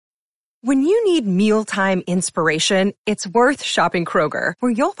When you need mealtime inspiration, it's worth shopping Kroger,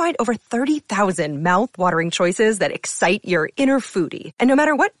 where you'll find over 30,000 mouth-watering choices that excite your inner foodie. And no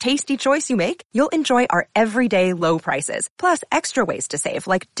matter what tasty choice you make, you'll enjoy our everyday low prices, plus extra ways to save,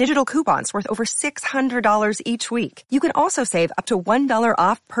 like digital coupons worth over $600 each week. You can also save up to $1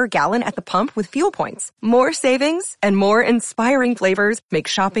 off per gallon at the pump with fuel points. More savings and more inspiring flavors make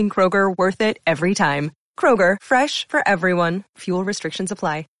shopping Kroger worth it every time. Kroger, fresh for everyone. Fuel restrictions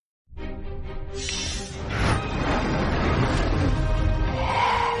apply.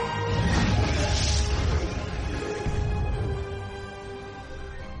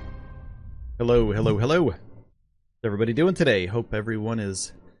 Hello. How's everybody doing today? Hope everyone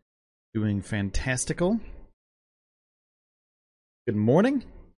is doing fantastical. Good morning.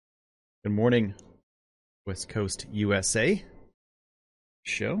 Good morning, West Coast USA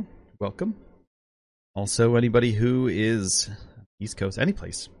show. Welcome. Also, anybody who is East Coast, any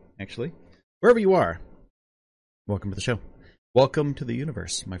place, actually, wherever you are, welcome to the show. Welcome to the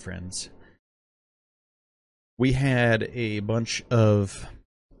universe, my friends. We had a bunch of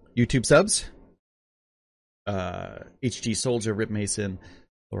YouTube subs. HG Soldier, Rip Mason,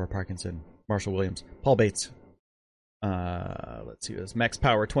 Laura Parkinson, Marshall Williams, Paul Bates. Let's see, this Max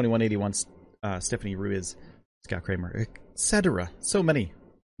Power 2181, Stephanie Ruiz, Scott Kramer, etc. So many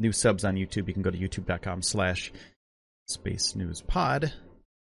new subs on YouTube. You can go to youtube.com/Space News Pod.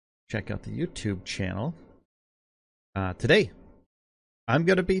 Check out the YouTube channel. Today, I'm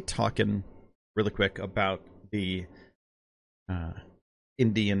going to be talking really quick about the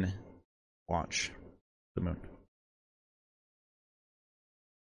Indian launch of the moon.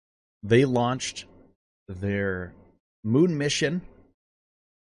 They launched their moon mission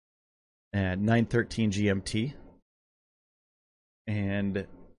at 9:13 GMT, and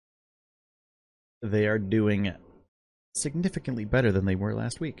they are doing significantly better than they were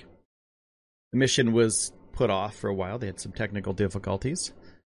last week. The mission was put off for a while. They had some technical difficulties.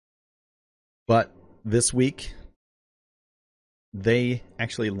 But this week, they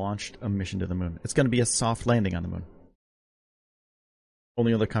actually launched a mission to the moon. It's going to be a soft landing on the moon.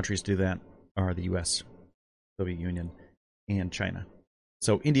 Only other countries do that are the US, Soviet Union, and China.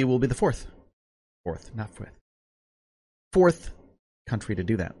 So India will be the fourth country to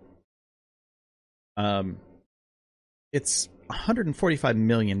do that. It's $145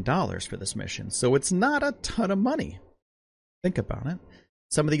 million for this mission, so it's not a ton of money. Think about it.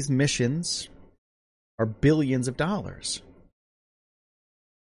 Some of these missions are billions of dollars.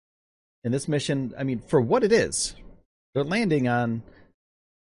 And this mission, I mean, for what it is, they're landing on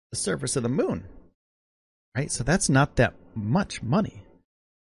the surface of the moon, right? So that's not that much money.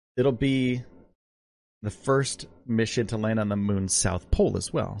 It'll be the first mission to land on the moon's south pole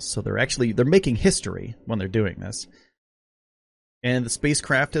as well. So they're making history when they're doing this. And the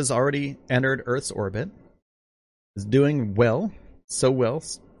spacecraft has already entered Earth's orbit. Is doing well, so well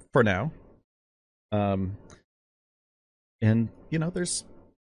for now. And you know, there's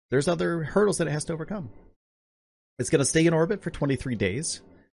other hurdles that it has to overcome. It's going to stay in orbit for 23 days.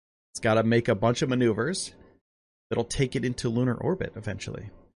 It's got to make a bunch of maneuvers that'll take it into lunar orbit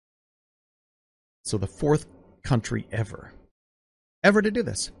eventually. So the fourth country ever to do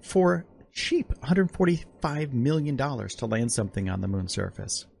this for cheap, $145 million to land something on the moon's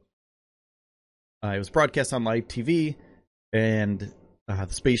surface. It was broadcast on live TV, and the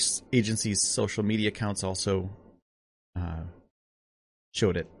space agency's social media accounts also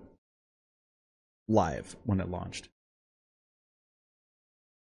showed it live when it launched.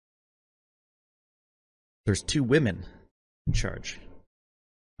 There's two women in charge.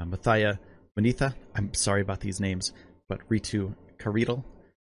 Mathaya Manitha, I'm sorry about these names, but Ritu Karidal.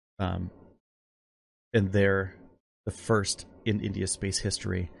 And they're the first in India's space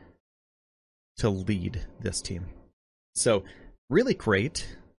history to lead this team. So, really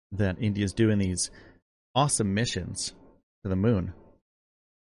great that India's doing these awesome missions to the moon.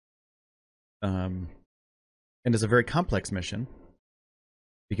 And it's a very complex mission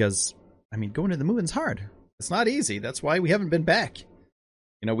because, I mean, going to the moon's hard. It's not easy. That's why we haven't been back.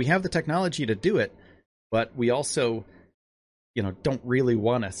 You know, we have the technology to do it, but we also, you know, don't really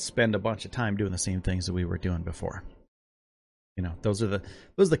want to spend a bunch of time doing the same things that we were doing before. You know, those are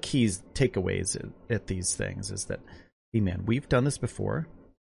the keys takeaways at these things is that, hey man, we've done this before.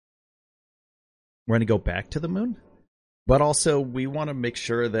 We're going to go back to the moon, but also we want to make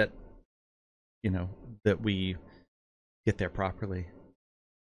sure that, you know, that we get there properly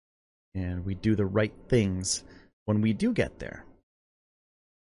and we do the right things when we do get there.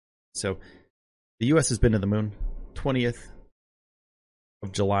 So the U.S. has been to the moon. 20th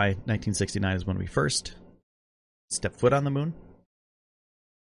of July, 1969 is when we first stepped foot on the moon.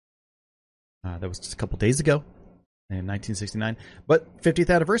 That was just a couple days ago in 1969. But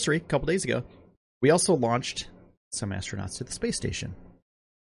 50th anniversary, a couple days ago, we also launched some astronauts to the space station.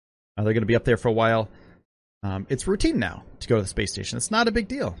 They're going to be up there for a while. It's routine now to go to the space station. It's not a big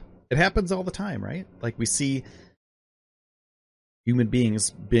deal. It happens all the time, right? Like we see human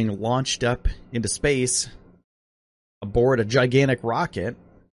beings being launched up into space aboard a gigantic rocket,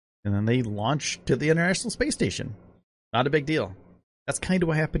 and then they launch to the International Space Station. Not a big deal. That's kind of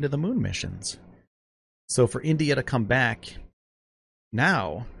what happened to the moon missions. So for India to come back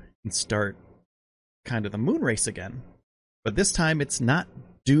now and start kind of the moon race again, but this time it's not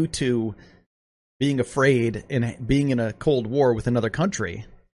due to being afraid and being in a cold war with another country,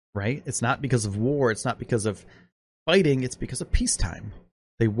 right? It's not because of war. It's not because of fighting. It's because of peacetime.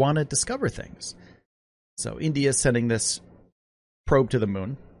 They want to discover things. So India is sending this probe to the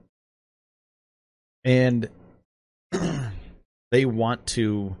moon, and they want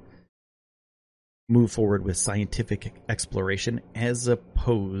to move forward with scientific exploration as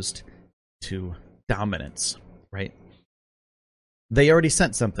opposed to dominance, right? They already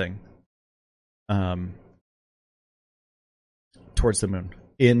sent something towards the moon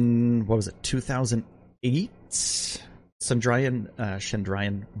in, what was it, 2008?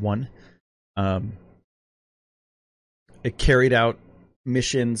 Chandrayaan-1. It carried out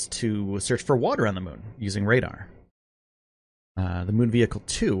missions to search for water on the moon using radar. The Moon Vehicle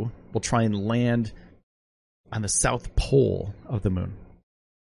 2 will try and land on the south pole of the moon.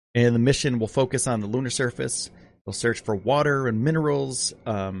 And the mission will focus on the lunar surface. It'll search for water and minerals.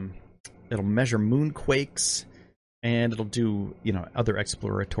 It'll measure moonquakes, and it'll do, other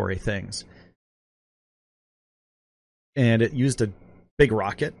exploratory things. And it used a big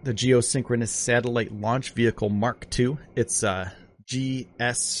rocket, the Geosynchronous Satellite Launch Vehicle Mark II. It's GSLV,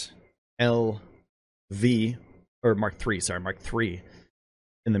 or Mark III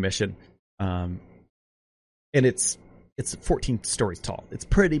in the mission. And it's 14 stories tall. It's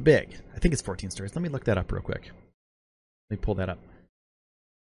pretty big. I think it's 14 stories. Let me look that up real quick. Let me pull that up.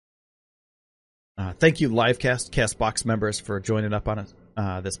 Thank you, Livecast, CastBox members, for joining up on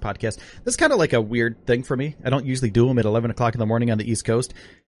this podcast. This is kind of like a weird thing for me. I don't usually do them at 11 o'clock in the morning on the East Coast.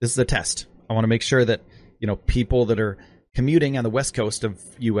 This is a test. I want to make sure that, people that are commuting on the West Coast of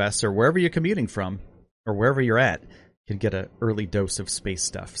U.S. or wherever you're commuting from or wherever you're at can get an early dose of space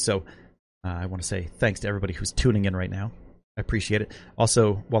stuff. So I want to say thanks to everybody who's tuning in right now. I appreciate it.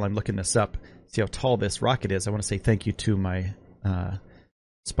 Also, while I'm looking this up, see how tall this rocket is, I want to say thank you to my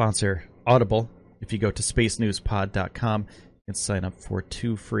sponsor, Audible. If you go to spacenewspod.com, you can sign up for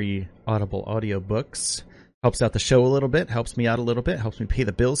 2 free Audible audiobooks. Helps out the show a little bit, helps me out a little bit, helps me pay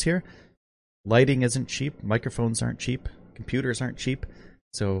the bills here. Lighting isn't cheap, microphones aren't cheap, computers aren't cheap.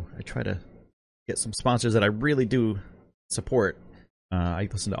 So I try to get some sponsors that I really do support. I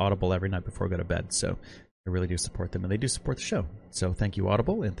listen to Audible every night before I go to bed, so I really do support them, and they do support the show. So thank you,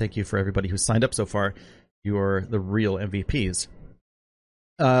 Audible, and thank you for everybody who's signed up so far. You are the real MVPs.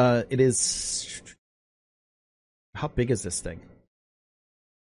 It is... How big is this thing?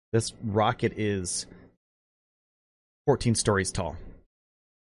 This rocket is 14 stories tall.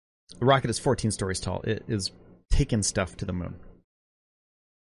 The rocket is 14 stories tall. It is taking stuff to the moon.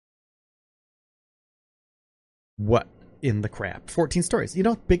 What in the crap? 14 stories. You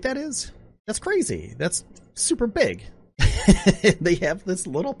know how big that is? That's crazy. That's super big. They have this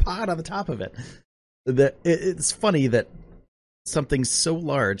little pod on the top of it. It's funny that something so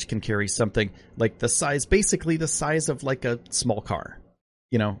large can carry something like basically the size of like a small car,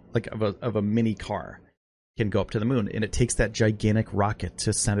 like of a mini car, can go up to the moon, and it takes that gigantic rocket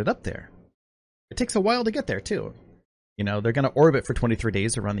to send it up there. It takes a while to get there too. They're going to orbit for 23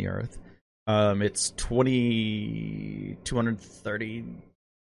 days around the Earth. It's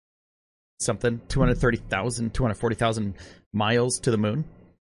 240,000 miles to the moon.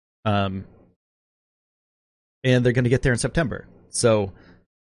 And they're going to get there in September. So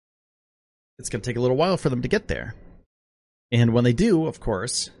it's going to take a little while for them to get there. And when they do, of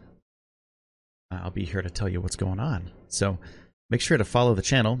course, I'll be here to tell you what's going on. So make sure to follow the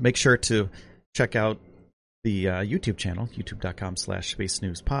channel. Make sure to check out the YouTube channel,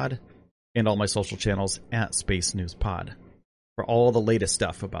 youtube.com/spacenewspod, and all my social channels at Space News Pod for all the latest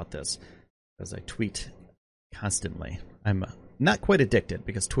stuff about this, as I tweet constantly. I'm not quite addicted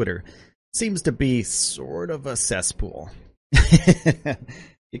because Twitter seems to be sort of a cesspool.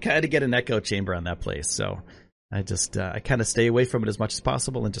 You kind of get an echo chamber on that place. So I just, I kind of stay away from it as much as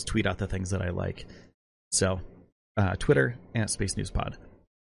possible and just tweet out the things that I like. So Twitter at Space News Pod.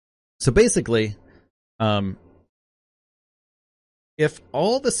 So basically, if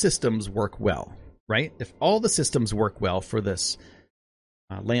all the systems work well, right? If all the systems work well for this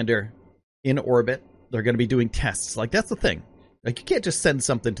lander in orbit. They're going to be doing tests. Like, that's the thing. Like, you can't just send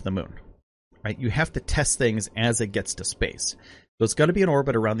something to the moon, right? You have to test things as it gets to space. So it's going to be in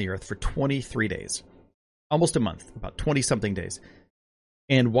orbit around the Earth for 23 days, almost a month, about 20-something days.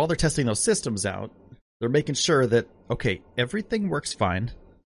 And while they're testing those systems out, they're making sure that, okay, everything works fine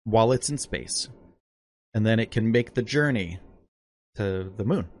while it's in space. And then it can make the journey to the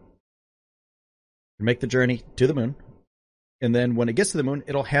moon. Make the journey to the moon. And then when it gets to the moon,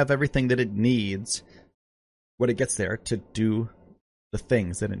 it'll have everything that it needs when it gets there to do the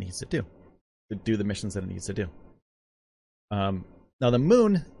things that it needs to do the missions that it needs to do. Now, the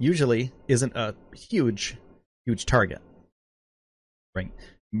moon usually isn't a huge target, right?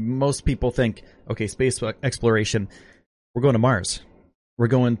 Most people think, okay, space exploration, we're going to Mars. We're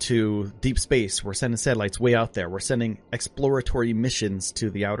going to deep space. We're sending satellites way out there. We're sending exploratory missions to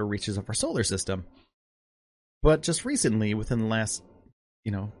the outer reaches of our solar system. But just recently, within the last,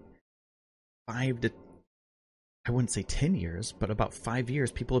 5 to, I wouldn't say 10 years, but about 5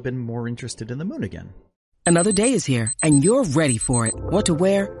 years, people have been more interested in the moon again. Another day is here, and you're ready for it. What to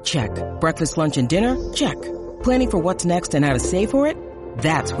wear? Check. Breakfast, lunch, and dinner? Check. Planning for what's next and how to save for it?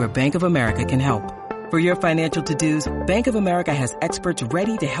 That's where Bank of America can help. For your financial to-dos, Bank of America has experts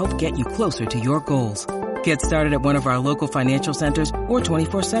ready to help get you closer to your goals. Get started at one of our local financial centers or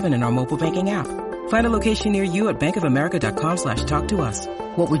 24/7 in our mobile banking app. Find a location near you at bankofamerica.com/talktous.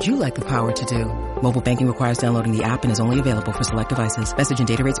 What would you like the power to do? Mobile banking requires downloading the app and is only available for select devices. Message and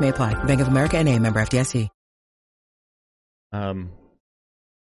data rates may apply. Bank of America NA, member FDIC.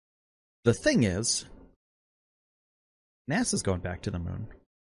 The thing is, NASA's going back to the moon.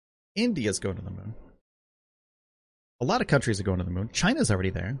 India's going to the moon. A lot of countries are going to the moon. China's already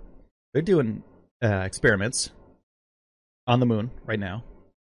there. They're doing experiments on the moon right now.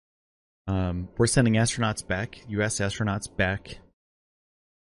 We're sending astronauts back, U.S. astronauts back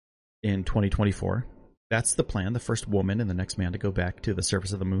in 2024. That's the plan. The first woman and the next man to go back to the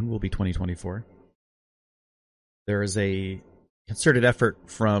surface of the moon will be 2024. There is a concerted effort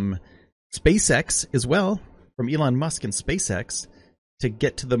from SpaceX as well, from Elon Musk and SpaceX, to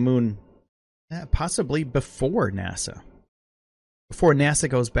get to the moon possibly before NASA. Before NASA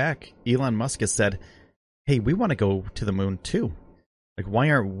goes back, Elon Musk has said, hey, we want to go to the moon too. Like,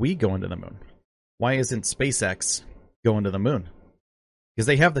 why aren't we going to the moon? Why isn't SpaceX going to the moon? Because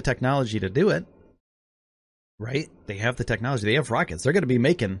they have the technology to do it, right? They have the technology. They have rockets. They're going to be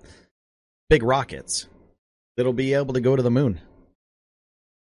making big rockets that'll be able to go to the moon.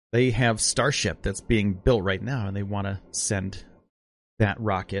 They have Starship that's being built right now, and they want to send that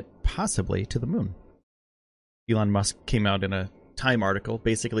rocket possibly to the moon. Elon Musk came out in a Time article,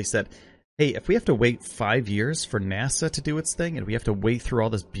 basically said, hey, if we have to wait 5 years for NASA to do its thing, and we have to wait through all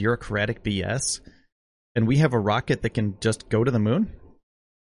this bureaucratic BS, and we have a rocket that can just go to the moon,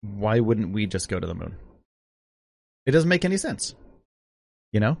 why wouldn't we just go to the moon? It doesn't make any sense.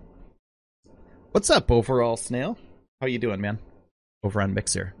 What's up, Overall Snail? How you doing, man? Over on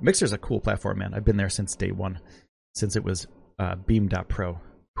Mixer. Mixer's a cool platform, man. I've been there since day one, since it was Beam.pro.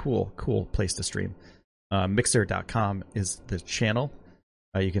 Cool place to stream. Mixer.com is the channel.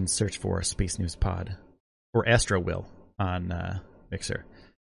 You can search for Space News Pod or Astro Will on Mixer.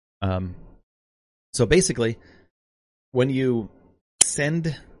 So basically, when you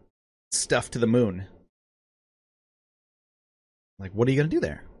send stuff to the moon, like, what are you going to do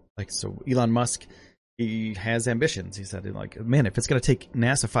there? Like, so Elon Musk, he has ambitions. He said, like, man, if it's going to take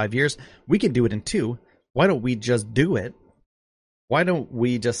NASA 5 years, we can do it in 2. Why don't we just do it? Why don't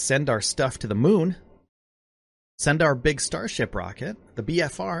we just send our stuff to the moon? Send our big Starship rocket, the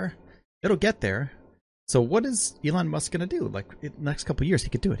BFR. It'll get there. So what is Elon Musk going to do? Like, in the next couple of years, he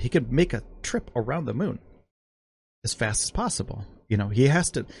could do it. He could make a trip around the moon as fast as possible. They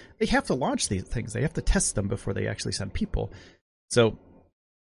have to launch these things. They have to test them before they actually send people. So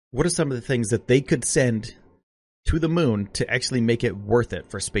what are some of the things that they could send to the moon to actually make it worth it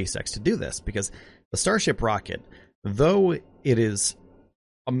for SpaceX to do this? Because the Starship rocket, though it is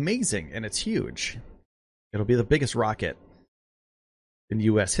amazing and it's huge, it'll be the biggest rocket in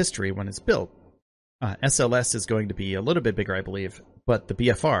U.S. history when it's built. SLS is going to be a little bit bigger, I believe, but the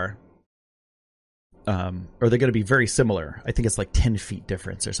BFR, or they're going to be very similar. I think it's like 10 feet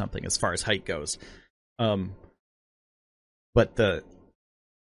difference or something as far as height goes. But the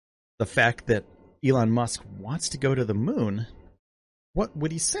fact that Elon Musk wants to go to the moon, what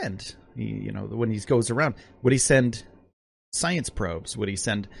would he send? When he goes around, would he send science probes? Would he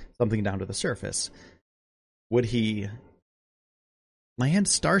send something down to the surface? Would he land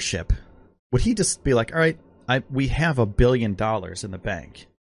Starship? Would he just be like, all right, we have $1 billion in the bank.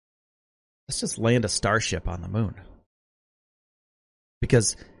 Let's just land a Starship on the moon.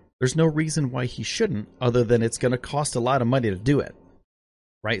 Because there's no reason why he shouldn't, other than it's going to cost a lot of money to do it,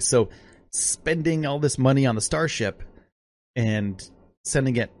 right? So spending all this money on the Starship and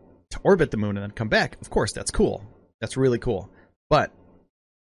sending it to orbit the moon and then come back, of course, that's cool. That's really cool. But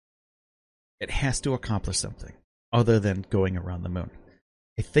it has to accomplish something other than going around the moon.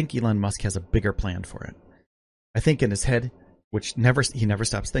 I think Elon Musk has a bigger plan for it. I think in his head, which he never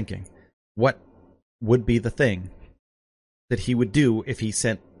stops thinking, what would be the thing that he would do if he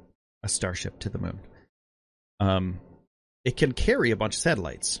sent a Starship to the moon? It can carry a bunch of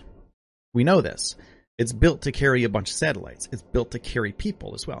satellites. We know this. It's built to carry a bunch of satellites. It's built to carry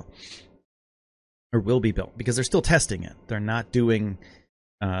people as well, or will be built, because they're still testing it. They're not doing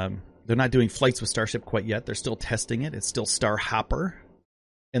flights with Starship quite yet. They're still testing it. It's still Starhopper,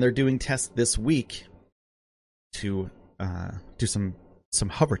 and they're doing tests this week to do some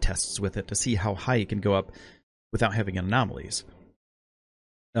hover tests with it to see how high it can go up without having anomalies.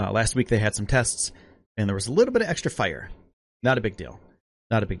 Last week they had some tests, and there was a little bit of extra fire. Not a big deal.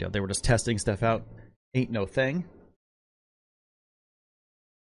 Not a big deal. They were just testing stuff out. Ain't no thing.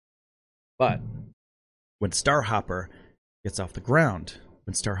 But when Starhopper gets off the ground,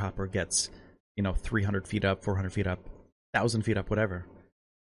 when Starhopper gets, 300 feet up, 400 feet up, 1,000 feet up, whatever,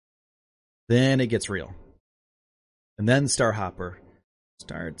 then it gets real. And then Starhopper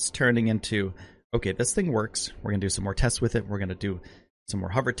starts turning into, okay, this thing works. We're going to do some more tests with it. We're going to do some more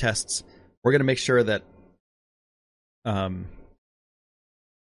hover tests. We're going to make sure that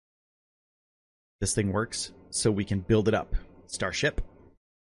this thing works so we can build it up. Starship,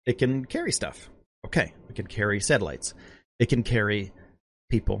 it can carry stuff. Okay, it can carry satellites. It can carry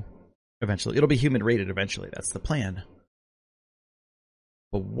people eventually. It'll be human rated eventually. That's the plan.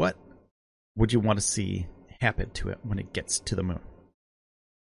 But what would you want to see happen to it when it gets to the moon?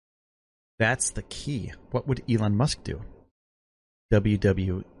 That's the key. What would Elon Musk do?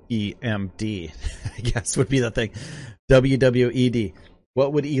 WWEMD, I guess, would be the thing. WWED.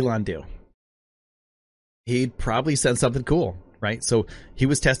 What would Elon do? He'd probably send something cool, right? So he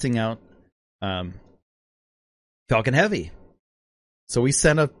was testing out Falcon Heavy. So he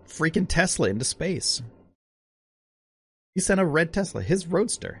sent a freaking Tesla into space. He sent a red Tesla, his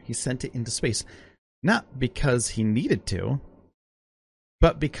Roadster. He sent it into space. Not because he needed to,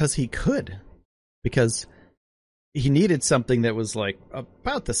 but because he could. Because he needed something that was like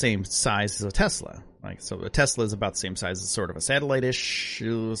about the same size as a Tesla. Like, so a Tesla is about the same size as sort of a satellite-ish.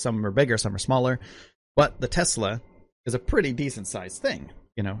 Some are bigger, some are smaller. But the Tesla is a pretty decent sized thing.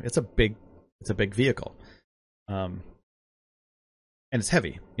 It's a big vehicle. And it's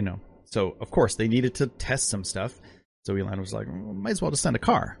heavy, So of course they needed to test some stuff. So Elon was like, well, might as well just send a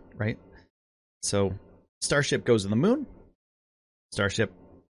car, right? So Starship goes to the moon. Starship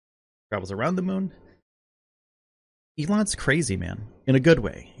travels around the moon. Elon's crazy, man, in a good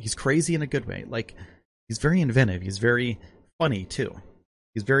way. He's crazy in a good way. Like, he's very inventive. He's very funny too.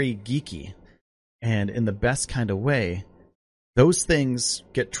 He's very geeky. And in the best kind of way, those things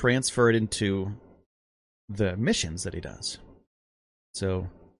get transferred into the missions that he does. So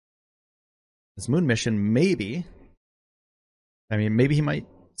this moon mission, maybe he might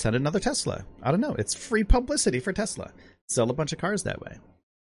send another Tesla. I don't know. It's free publicity for Tesla. Sell a bunch of cars that way.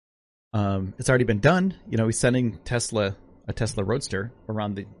 It's already been done. He's sending a Tesla Roadster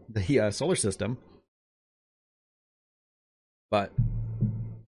around the solar system. But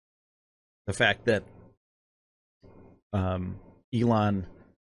the fact that Elon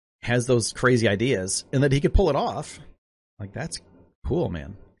has those crazy ideas and that he could pull it off, like, that's cool,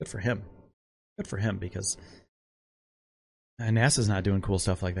 man. Good for him. Good for him, because NASA's not doing cool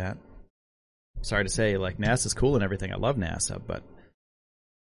stuff like that. Sorry to say, like, NASA's cool and everything. I love NASA, but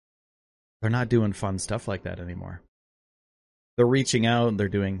they're not doing fun stuff like that anymore. They're reaching out and they're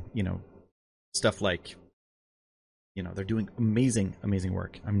doing, stuff like, they're doing amazing, amazing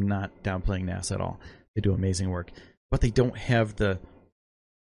work. I'm not downplaying NASA at all. They do amazing work, but they don't have the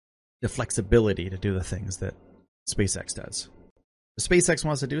flexibility to do the things that SpaceX does. If SpaceX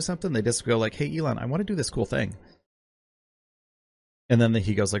wants to do something, they just go like, hey, Elon, I want to do this cool thing. And then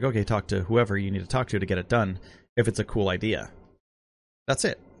he goes like, okay, talk to whoever you need to talk to get it done if it's a cool idea. That's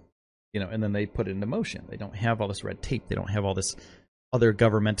it. And then they put it into motion. They don't have all this red tape. They don't have all this other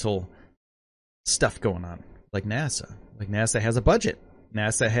governmental stuff going on like NASA. Like, NASA has a budget.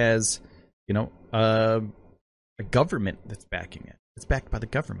 NASA has, a government that's backing it. It's backed by the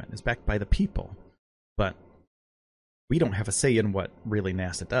government. It's backed by the people. But we don't have a say in what really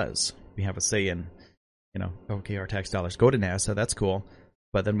NASA does. We have a say in, okay, our tax dollars go to NASA. That's cool.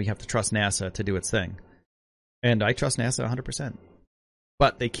 But then we have to trust NASA to do its thing. And I trust NASA 100%.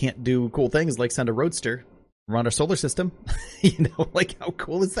 But they can't do cool things like send a Roadster around our solar system. Like, how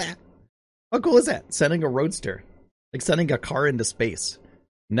cool is that? How cool is that? Sending a roadster, like sending a car into space.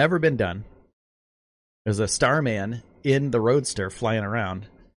 Never been done. There's a Starman in the roadster flying around.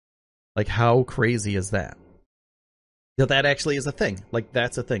 Like, how crazy is that? That actually is a thing. Like,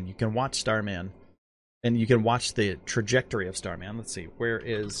 that's a thing. You can watch Starman, and you can watch the trajectory of Starman. Let's see. Where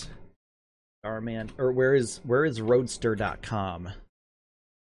is Starman? Or where is Roadster.com?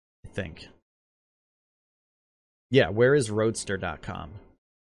 I think. Yeah, where is Roadster.com?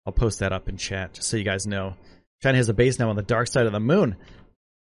 I'll post that up in chat just so you guys know. China has a base now on the dark side of the moon.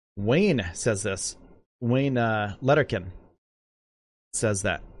 Wayne says this. Wayne Letterkin says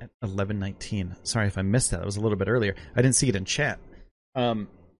that at 11:19. Sorry if I missed that. That was a little bit earlier. I didn't see it in chat. I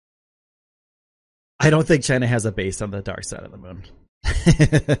don't think China has a base on the dark side of the moon.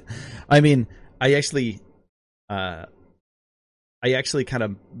 I mean, I actually kind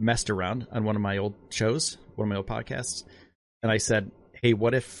of messed around on one of my old shows, one of my old podcasts, and I said, hey,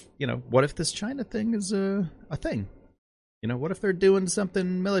 what if this China thing is a thing? What if they're doing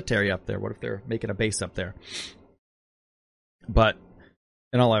something military up there? What if they're making a base up there? But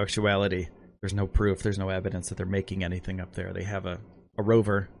in all actuality, there's no proof. There's no evidence that they're making anything up there. They have a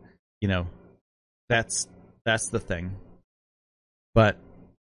rover. That's the thing. But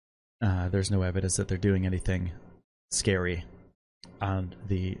there's no evidence that they're doing anything scary on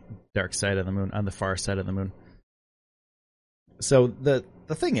the dark side of the moon, on the far side of the moon. So the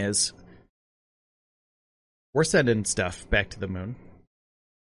thing is, we're sending stuff back to the moon.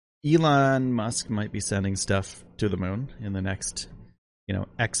 Elon Musk might be sending stuff to the moon in the next,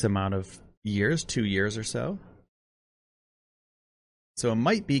 X amount of years, 2 years or so. So it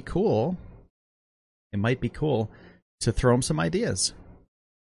might be cool. It might be cool to throw them some ideas.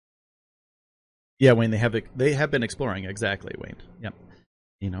 Yeah, Wayne, they have been exploring. Exactly, Wayne. Yep.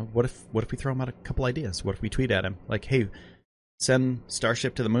 What if we throw him out a couple ideas? What if we tweet at him like, hey, send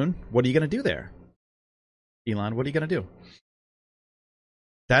Starship to the moon? What are you going to do there? Elon, what are you going to do?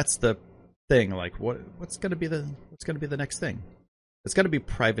 That's the thing. Like, what's going to be the next thing? It's going to be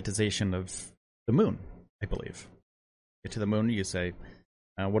privatization of the moon, I believe. Get to the moon, you say,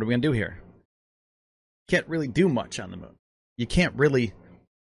 what are we going to do here? Can't really do much on the moon. You can't really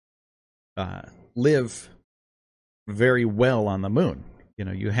live very well on the moon.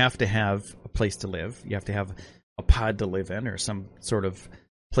 You have to have a place to live. You have to have a pod to live in, or some sort of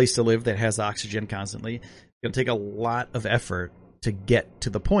place to live that has oxygen constantly. It's going to take a lot of effort to get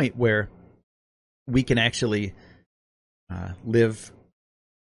to the point where we can actually live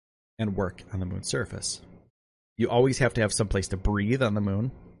and work on the moon's surface. You always have to have some place to breathe on the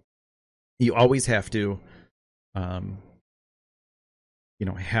moon. You always have to, have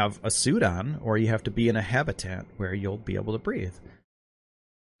a suit on, or you have to be in a habitat where you'll be able to breathe.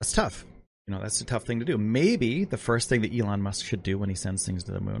 That's tough. That's a tough thing to do. Maybe the first thing that Elon Musk should do when he sends things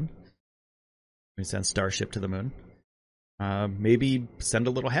to the moon, when he sends Starship to the moon, maybe send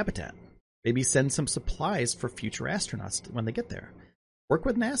a little habitat. Maybe send some supplies for future astronauts when they get there. Work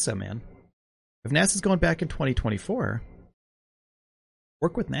with NASA, man. If NASA's going back in 2024,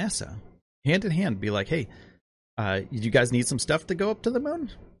 work with NASA. Hand in hand, be like, hey, you guys need some stuff to go up to the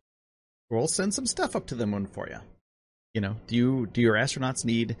moon? We'll send some stuff up to the moon for you. Do your astronauts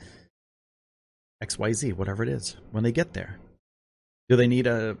need XYZ, whatever it is, when they get there? Do they need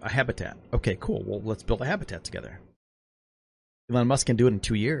a habitat? Okay, cool. Well, let's build a habitat together. Elon Musk can do it in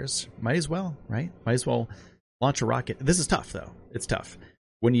 2 years. Might as well, right? Might as well launch a rocket. This is tough, though. It's tough.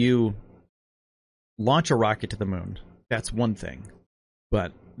 When you launch a rocket to the moon, that's one thing.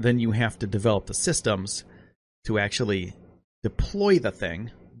 But then you have to develop the systems to actually deploy the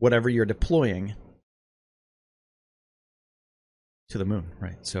thing, whatever you're deploying, to the moon,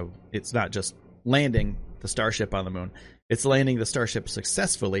 right? So it's not just landing the Starship on the moon. It's landing the Starship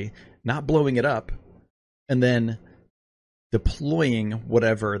successfully, not blowing it up, and then deploying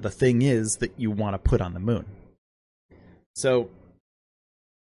whatever the thing is that you want to put on the moon. So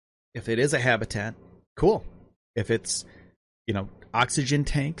if it is a habitat, cool. If it's, oxygen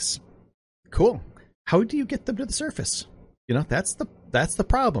tanks, cool. How do you get them to the surface? That's the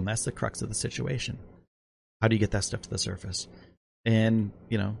problem. That's the crux of the situation. How do you get that stuff to the surface? And,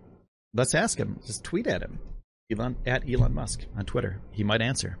 let's ask him. Just tweet at him. At Elon Musk on Twitter. He might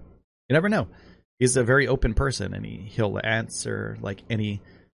answer. You never know. He's a very open person, and he'll answer like any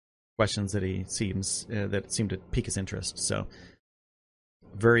questions that he seems that seem to pique his interest. So,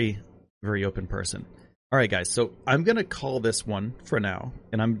 very, very open person. All right, guys. So I'm going to call this one for now,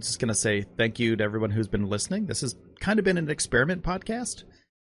 and I'm just going to say thank you to everyone who's been listening. This has kind of been an experiment podcast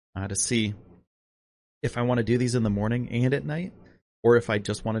to see if I want to do these in the morning and at night, or if I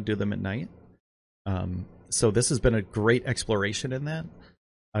just want to do them at night. So this has been a great exploration in that.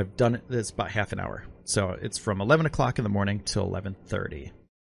 I've done it. It's about half an hour. So it's from 11 o'clock in the morning till 11:30.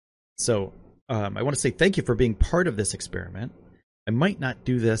 So I want to say thank you for being part of this experiment. I might not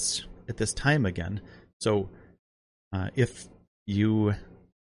do this at this time again. So if you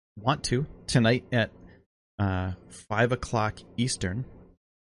want to, tonight at 5 o'clock Eastern,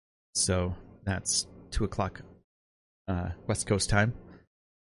 so that's 2 o'clock West Coast time,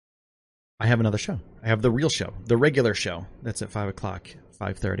 I have another show. I have the real show, the regular show. That's at 5 o'clock,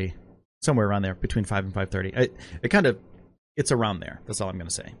 5:30, somewhere around there, between 5 and 5:30. It's around there. That's all I'm going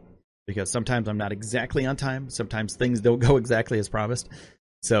to say. Because sometimes I'm not exactly on time. Sometimes things don't go exactly as promised.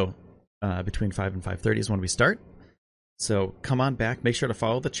 So between 5 and 5:30 is when we start. So come on back. Make sure to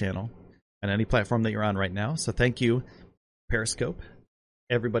follow the channel on any platform that you're on right now. So thank you, Periscope.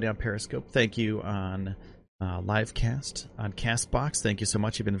 Everybody on Periscope. Thank you on Livecast, on CastBox. Thank you so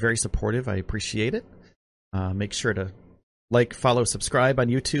much. You've been very supportive. I appreciate it. Make sure to like, follow, subscribe on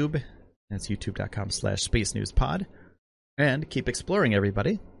YouTube. That's youtube.com/spacenewspod. And keep exploring,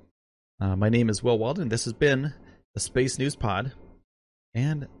 everybody. My name is Will Walden. This has been the Space News Pod.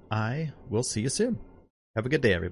 And I will see you soon. Have a good day, everybody.